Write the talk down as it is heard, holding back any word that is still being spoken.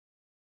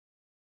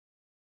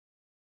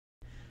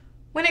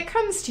When it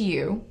comes to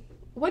you,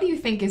 what do you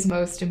think is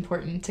most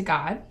important to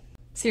God?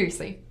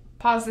 Seriously,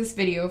 pause this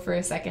video for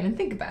a second and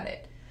think about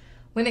it.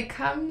 When it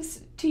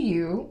comes to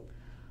you,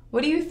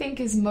 what do you think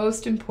is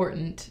most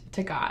important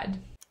to God?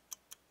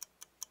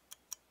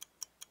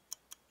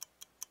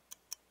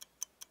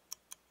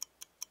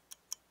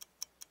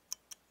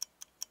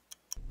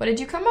 What did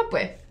you come up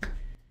with?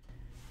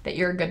 That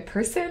you're a good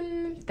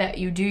person, that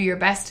you do your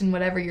best in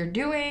whatever you're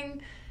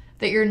doing,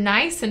 that you're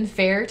nice and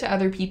fair to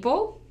other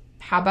people?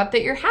 How about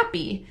that you're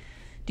happy?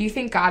 Do you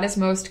think God is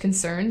most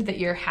concerned that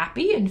you're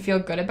happy and feel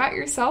good about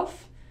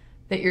yourself?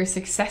 That you're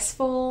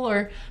successful?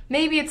 Or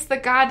maybe it's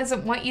that God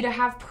doesn't want you to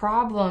have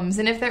problems,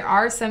 and if there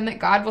are some, that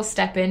God will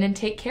step in and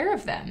take care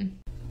of them.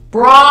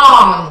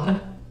 Wrong!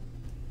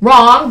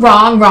 Wrong,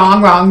 wrong,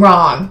 wrong, wrong,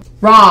 wrong.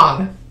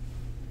 Wrong.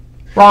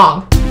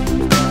 Wrong.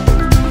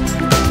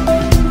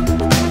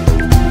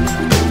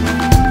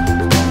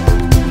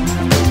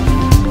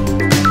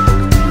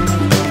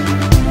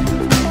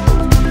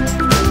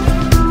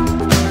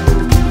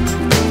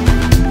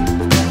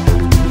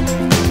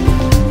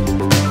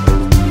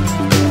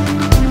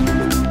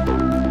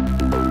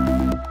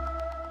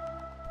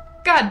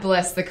 God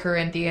bless the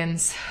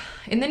Corinthians.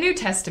 In the New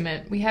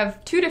Testament, we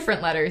have two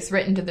different letters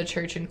written to the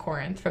church in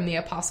Corinth from the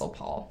Apostle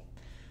Paul.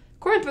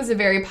 Corinth was a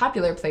very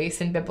popular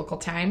place in biblical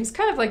times,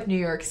 kind of like New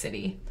York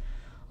City.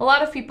 A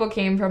lot of people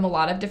came from a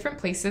lot of different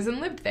places and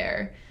lived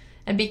there.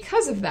 And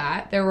because of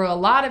that, there were a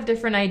lot of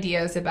different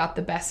ideas about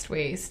the best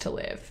ways to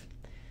live.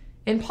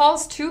 In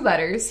Paul's two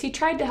letters, he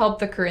tried to help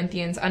the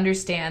Corinthians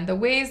understand the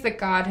ways that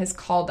God has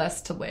called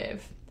us to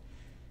live.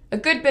 A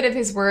good bit of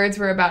his words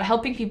were about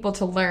helping people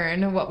to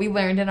learn what we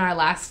learned in our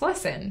last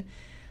lesson,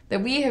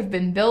 that we have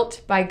been built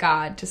by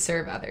God to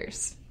serve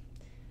others.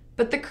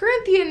 But the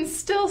Corinthians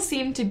still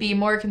seemed to be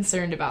more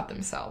concerned about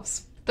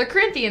themselves. The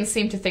Corinthians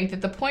seemed to think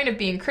that the point of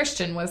being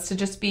Christian was to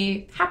just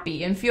be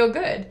happy and feel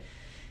good.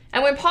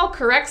 And when Paul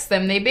corrects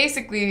them, they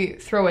basically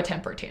throw a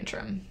temper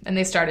tantrum, and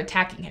they start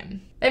attacking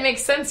him. That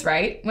makes sense,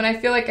 right? When I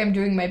feel like I'm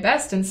doing my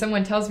best and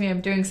someone tells me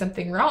I'm doing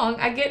something wrong,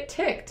 I get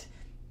ticked.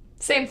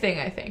 Same thing,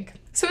 I think.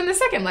 So in the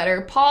second letter,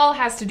 Paul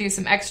has to do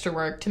some extra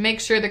work to make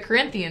sure the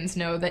Corinthians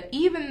know that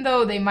even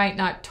though they might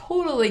not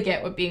totally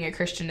get what being a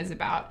Christian is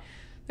about,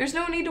 there's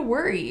no need to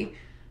worry.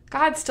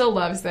 God still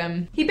loves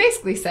them. He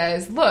basically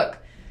says, look,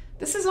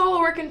 this is all a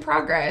work in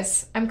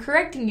progress. I'm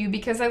correcting you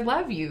because I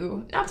love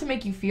you, not to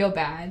make you feel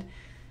bad.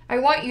 I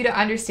want you to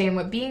understand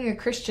what being a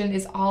Christian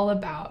is all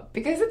about,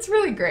 because it's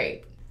really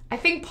great. I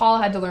think Paul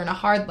had to learn a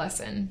hard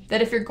lesson,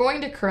 that if you're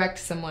going to correct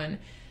someone,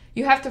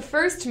 you have to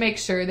first make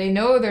sure they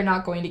know they're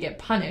not going to get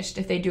punished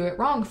if they do it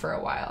wrong for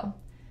a while.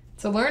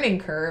 It's a learning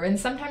curve, and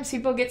sometimes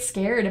people get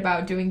scared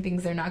about doing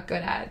things they're not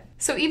good at.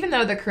 So even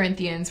though the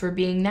Corinthians were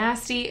being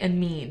nasty and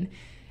mean,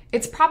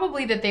 it's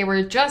probably that they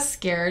were just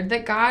scared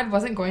that God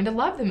wasn't going to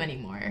love them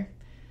anymore.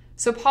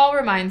 So Paul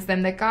reminds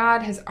them that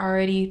God has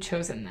already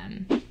chosen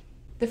them.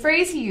 The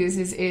phrase he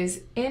uses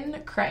is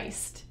in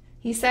Christ.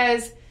 He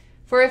says,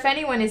 "For if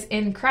anyone is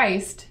in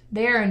Christ,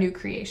 they are a new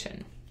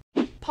creation."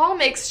 Paul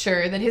makes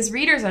sure that his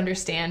readers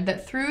understand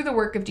that through the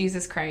work of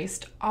Jesus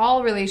Christ,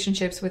 all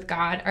relationships with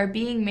God are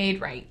being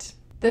made right.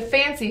 The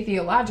fancy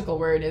theological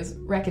word is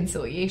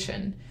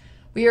reconciliation.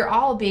 We are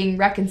all being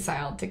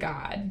reconciled to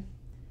God.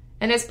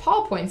 And as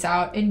Paul points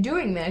out, in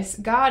doing this,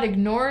 God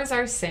ignores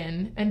our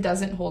sin and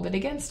doesn't hold it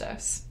against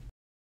us.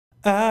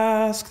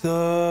 Ask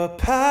the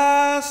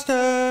pastor.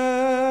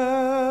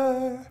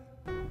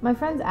 My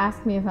friends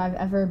ask me if I've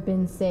ever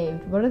been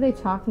saved. What are they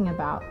talking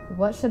about?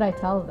 What should I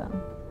tell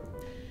them?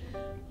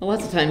 Well,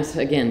 lots of times,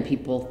 again,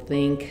 people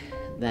think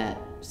that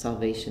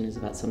salvation is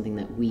about something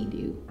that we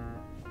do.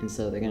 And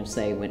so they're going to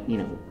say,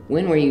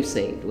 when were you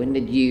saved? When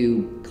did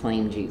you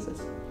claim Jesus?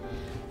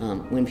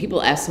 When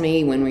people ask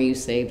me, when were you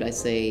saved? I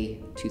say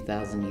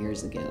 2,000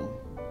 years ago,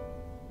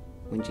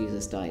 when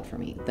Jesus died for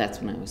me. That's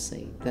when I was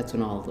saved. That's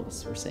when all of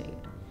us were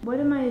saved. What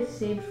am I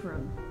saved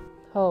from?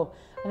 Oh,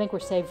 I think we're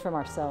saved from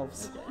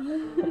ourselves.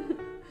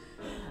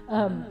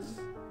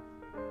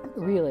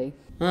 Really.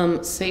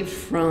 Saved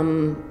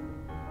from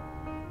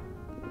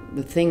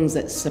the things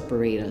that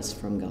separate us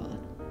from God.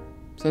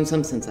 So in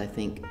some sense, I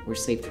think we're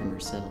saved from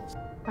ourselves.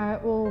 All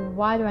right, well,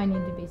 why do I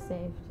need to be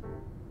saved?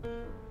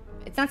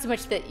 It's not so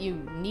much that you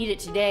need it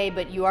today,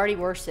 but you already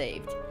were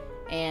saved.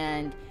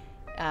 And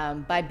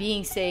by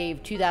being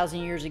saved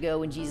 2,000 years ago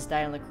when Jesus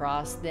died on the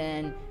cross,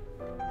 then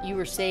you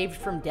were saved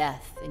from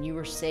death, and you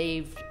were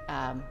saved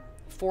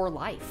for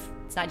life.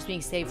 It's not just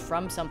being saved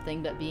from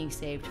something, but being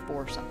saved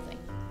for something.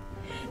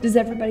 Does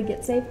everybody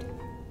get saved?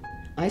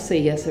 I say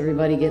yes,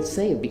 everybody gets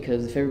saved,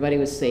 because if everybody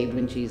was saved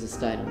when Jesus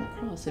died on the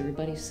cross,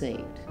 everybody's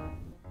saved.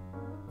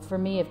 For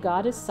me, if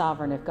God is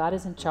sovereign, if God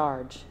is in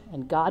charge,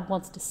 and God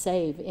wants to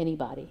save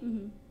anybody,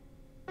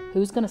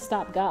 who's going to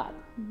stop God?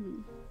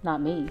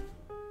 Not me.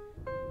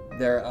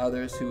 There are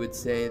others who would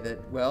say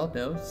that, well,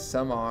 no,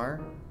 some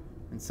are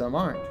and some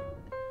aren't.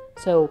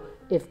 So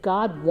if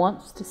God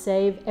wants to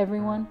save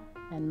everyone,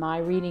 and my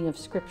reading of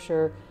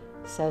Scripture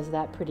says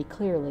that pretty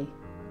clearly,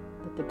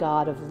 that the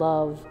God of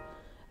love,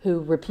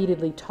 who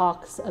repeatedly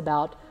talks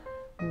about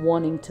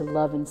wanting to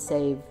love and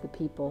save the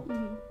people.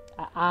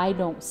 I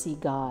don't see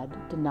God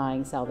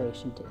denying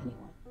salvation to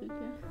anyone.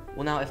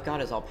 Well, now, if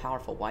God is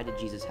all-powerful, why did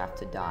Jesus have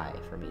to die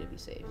for me to be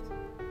saved?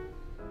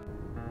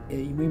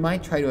 We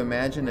might try to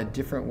imagine a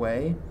different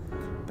way,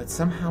 but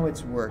somehow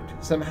it's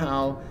worked.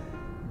 Somehow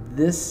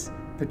this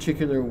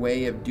particular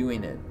way of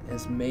doing it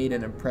has made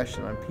an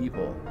impression on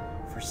people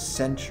for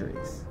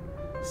centuries.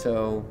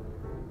 So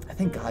I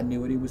think God knew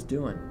what he was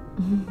doing.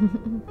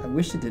 I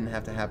wish it didn't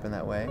have to happen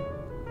that way,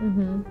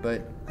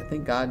 but I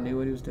think God knew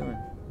what he was doing.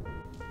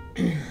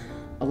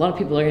 A lot of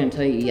people are going to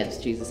tell you,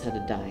 yes, Jesus had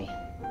to die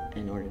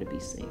in order to be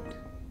saved.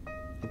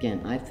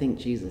 Again, I think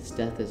Jesus'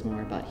 death is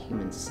more about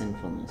human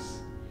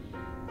sinfulness,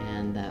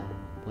 and that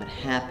what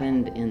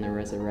happened in the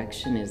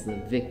resurrection is the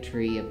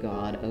victory of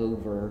God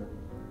over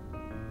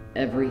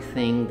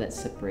everything that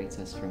separates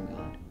us from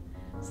God.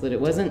 So that it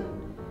wasn't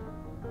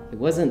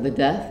the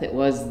death, it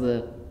was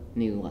the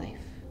new life.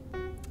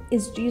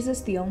 Is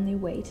Jesus the only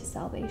way to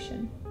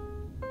salvation?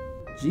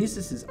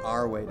 Jesus is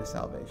our way to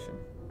salvation,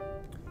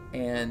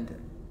 and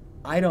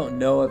I don't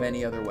know of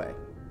any other way.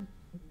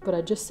 But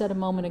I just said a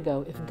moment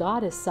ago, if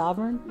God is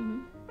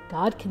sovereign,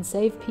 God can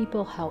save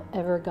people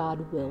however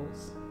God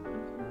wills.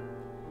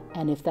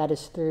 And if that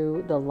is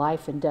through the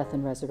life and death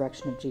and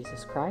resurrection of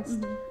Jesus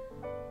Christ,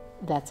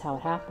 that's how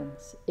it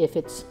happens. If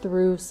it's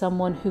through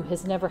someone who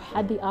has never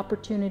had the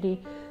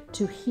opportunity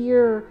to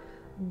hear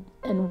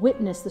and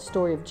witness the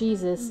story of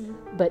Jesus,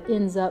 but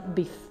ends up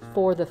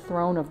before the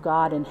throne of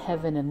God in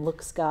heaven and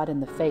looks God in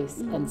the face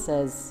and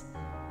says,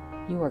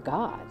 "You are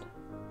God,"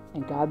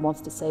 and God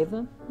wants to save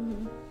them,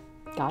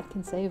 God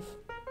can save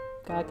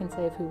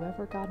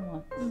whoever God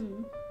wants.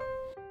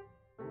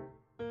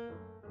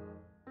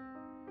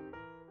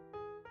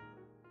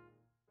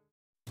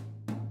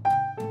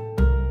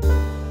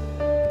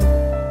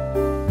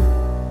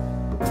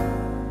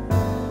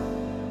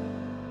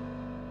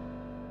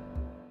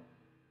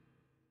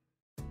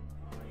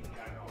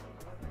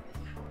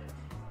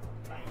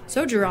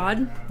 So,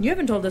 Gerard, you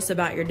haven't told us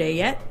about your day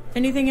yet.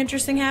 Anything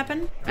interesting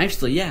happen?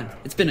 Actually, yeah.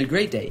 It's been a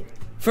great day.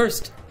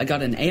 First, I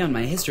got an A on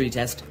my history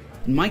test,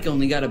 and Mike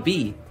only got a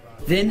B.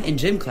 Then, in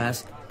gym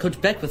class,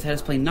 Coach Beckwith had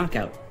us play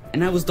knockout,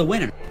 and I was the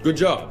winner. Good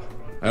job.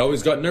 I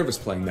always got nervous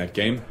playing that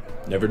game.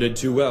 Never did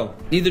too well.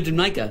 Neither did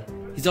Micah.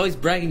 He's always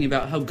bragging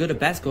about how good a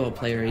basketball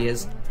player he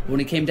is, but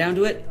when it came down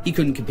to it, he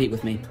couldn't compete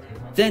with me.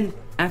 Then,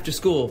 after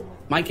school,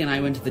 Mike and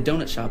I went to the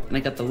donut shop, and I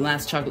got the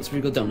last chocolate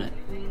sprinkle donut.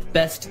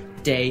 Best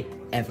day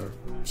ever.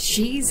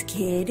 Jeez,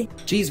 kid.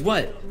 Jeez,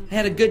 what? I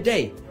had a good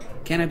day.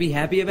 Can't I be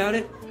happy about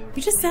it?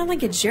 You just sound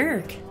like a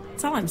jerk.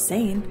 That's all I'm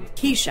saying.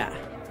 Keisha,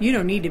 you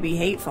don't need to be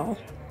hateful.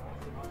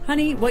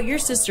 Honey, what your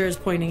sister is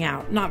pointing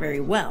out, not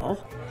very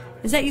well,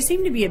 is that you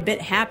seem to be a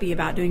bit happy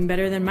about doing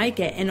better than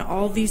Micah in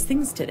all these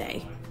things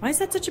today. Why is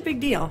that such a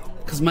big deal?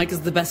 Because Micah's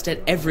the best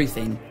at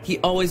everything. He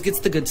always gets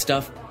the good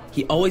stuff.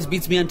 He always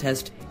beats me on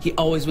test. He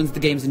always wins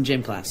the games in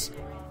gym class.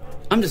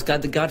 I'm just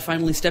glad that God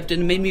finally stepped in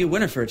and made me a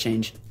winner for a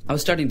change. I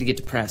was starting to get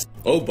depressed.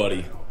 Oh,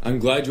 buddy. I'm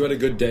glad you had a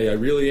good day. I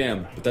really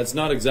am. But that's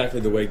not exactly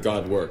the way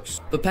God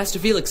works. But Pastor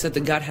Felix said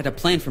that God had a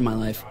plan for my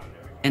life,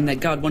 and that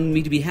God wanted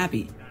me to be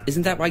happy.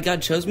 Isn't that why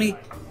God chose me?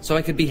 So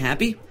I could be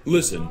happy?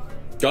 Listen,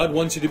 God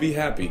wants you to be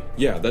happy.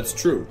 Yeah, that's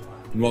true.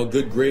 And while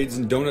good grades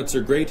and donuts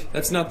are great,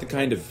 that's not the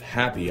kind of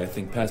happy I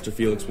think Pastor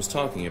Felix was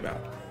talking about.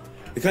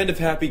 The kind of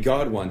happy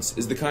God wants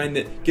is the kind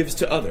that gives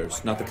to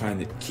others, not the kind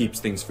that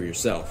keeps things for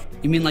yourself.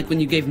 You mean like when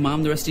you gave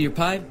Mom the rest of your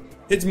pie?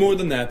 It's more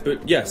than that,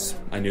 but yes,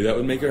 I knew that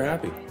would make her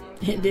happy.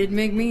 It did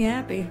make me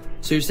happy.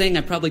 So you're saying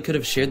I probably could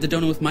have shared the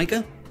donut with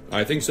Micah?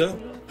 I think so.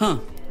 Huh.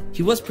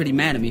 He was pretty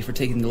mad at me for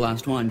taking the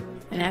last one.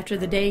 And after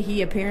the day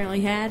he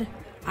apparently had,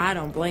 I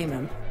don't blame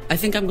him. I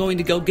think I'm going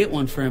to go get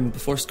one for him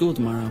before school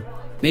tomorrow.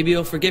 Maybe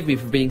he'll forgive me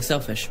for being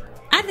selfish.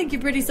 I think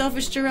you're pretty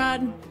selfish,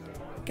 Gerard.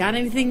 Got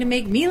anything to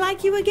make me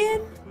like you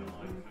again?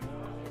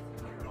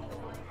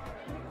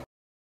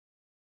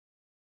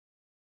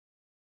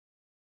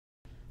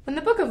 When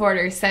the Book of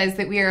Orders says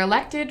that we are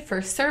elected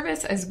for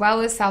service as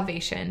well as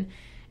salvation,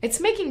 it's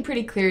making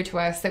pretty clear to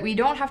us that we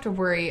don't have to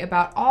worry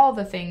about all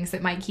the things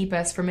that might keep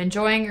us from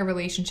enjoying a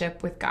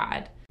relationship with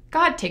God.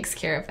 God takes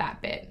care of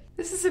that bit.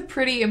 This is a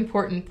pretty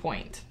important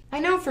point. I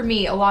know for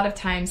me, a lot of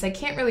times I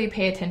can't really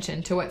pay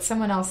attention to what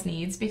someone else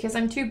needs because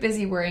I'm too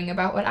busy worrying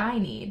about what I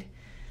need.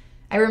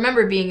 I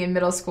remember being in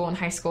middle school and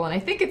high school, and I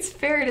think it's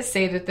fair to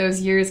say that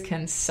those years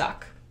can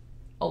suck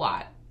a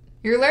lot.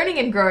 You're learning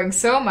and growing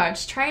so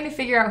much, trying to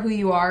figure out who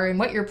you are and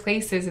what your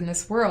place is in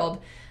this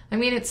world. I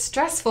mean, it's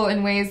stressful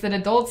in ways that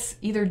adults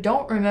either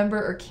don't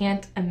remember or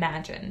can't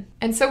imagine.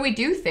 And so we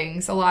do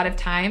things a lot of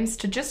times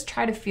to just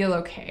try to feel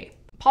okay.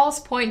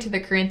 Paul's point to the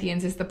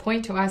Corinthians is the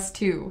point to us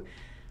too.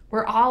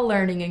 We're all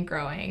learning and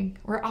growing.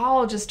 We're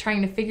all just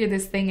trying to figure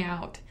this thing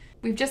out.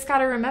 We've just got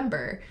to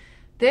remember,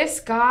 this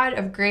God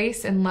of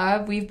grace and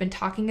love we've been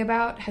talking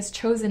about has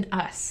chosen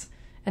us.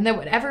 And that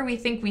whatever we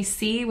think we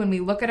see when we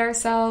look at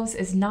ourselves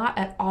is not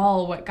at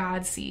all what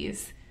God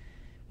sees.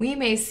 We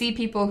may see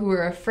people who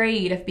are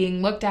afraid of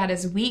being looked at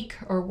as weak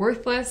or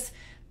worthless,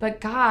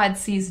 but God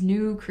sees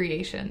new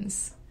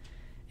creations.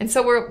 And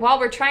so while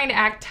we're trying to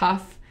act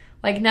tough,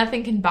 like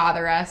nothing can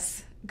bother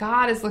us,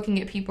 God is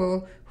looking at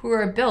people who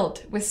are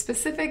built with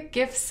specific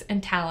gifts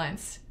and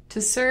talents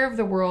to serve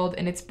the world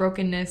in its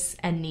brokenness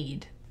and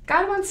need.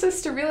 God wants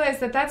us to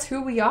realize that that's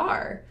who we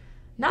are,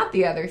 not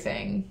the other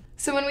thing.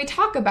 So when we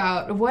talk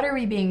about what are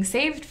we being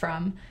saved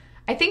from,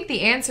 I think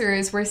the answer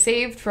is we're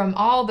saved from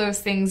all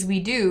those things we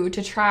do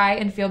to try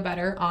and feel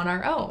better on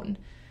our own.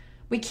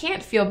 We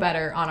can't feel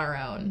better on our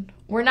own.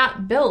 We're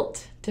not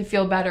built to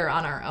feel better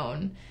on our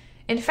own.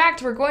 In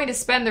fact, we're going to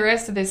spend the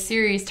rest of this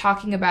series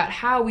talking about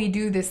how we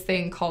do this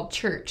thing called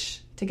church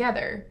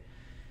together.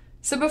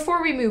 So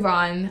before we move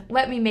on,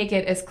 let me make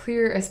it as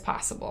clear as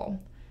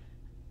possible.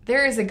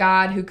 There is a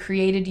God who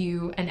created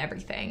you and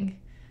everything.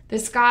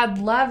 This God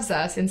loves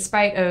us in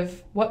spite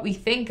of what we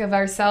think of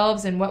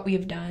ourselves and what we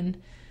have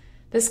done.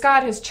 This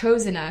God has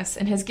chosen us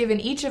and has given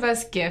each of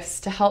us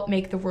gifts to help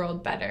make the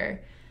world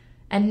better.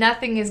 And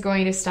nothing is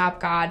going to stop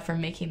God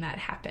from making that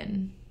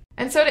happen.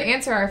 And so to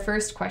answer our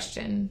first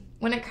question,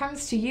 when it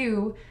comes to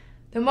you,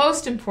 the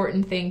most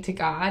important thing to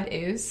God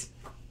is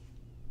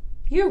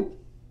you.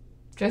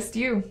 Just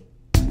you.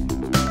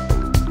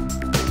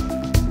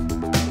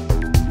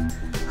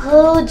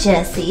 Oh,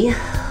 Jesse,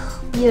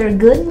 you're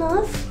good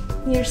enough.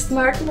 You're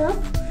smart enough.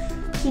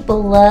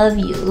 People love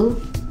you.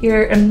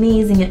 You're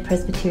amazing at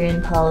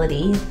Presbyterian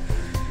polity.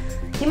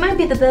 You might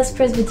be the best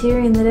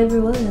Presbyterian that ever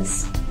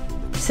was.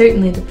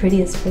 Certainly the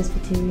prettiest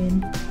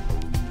Presbyterian.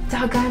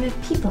 Doggone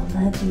it, people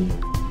love you.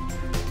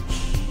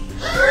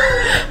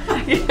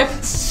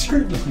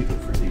 Certainly the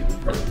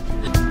prettiest Presbyterian.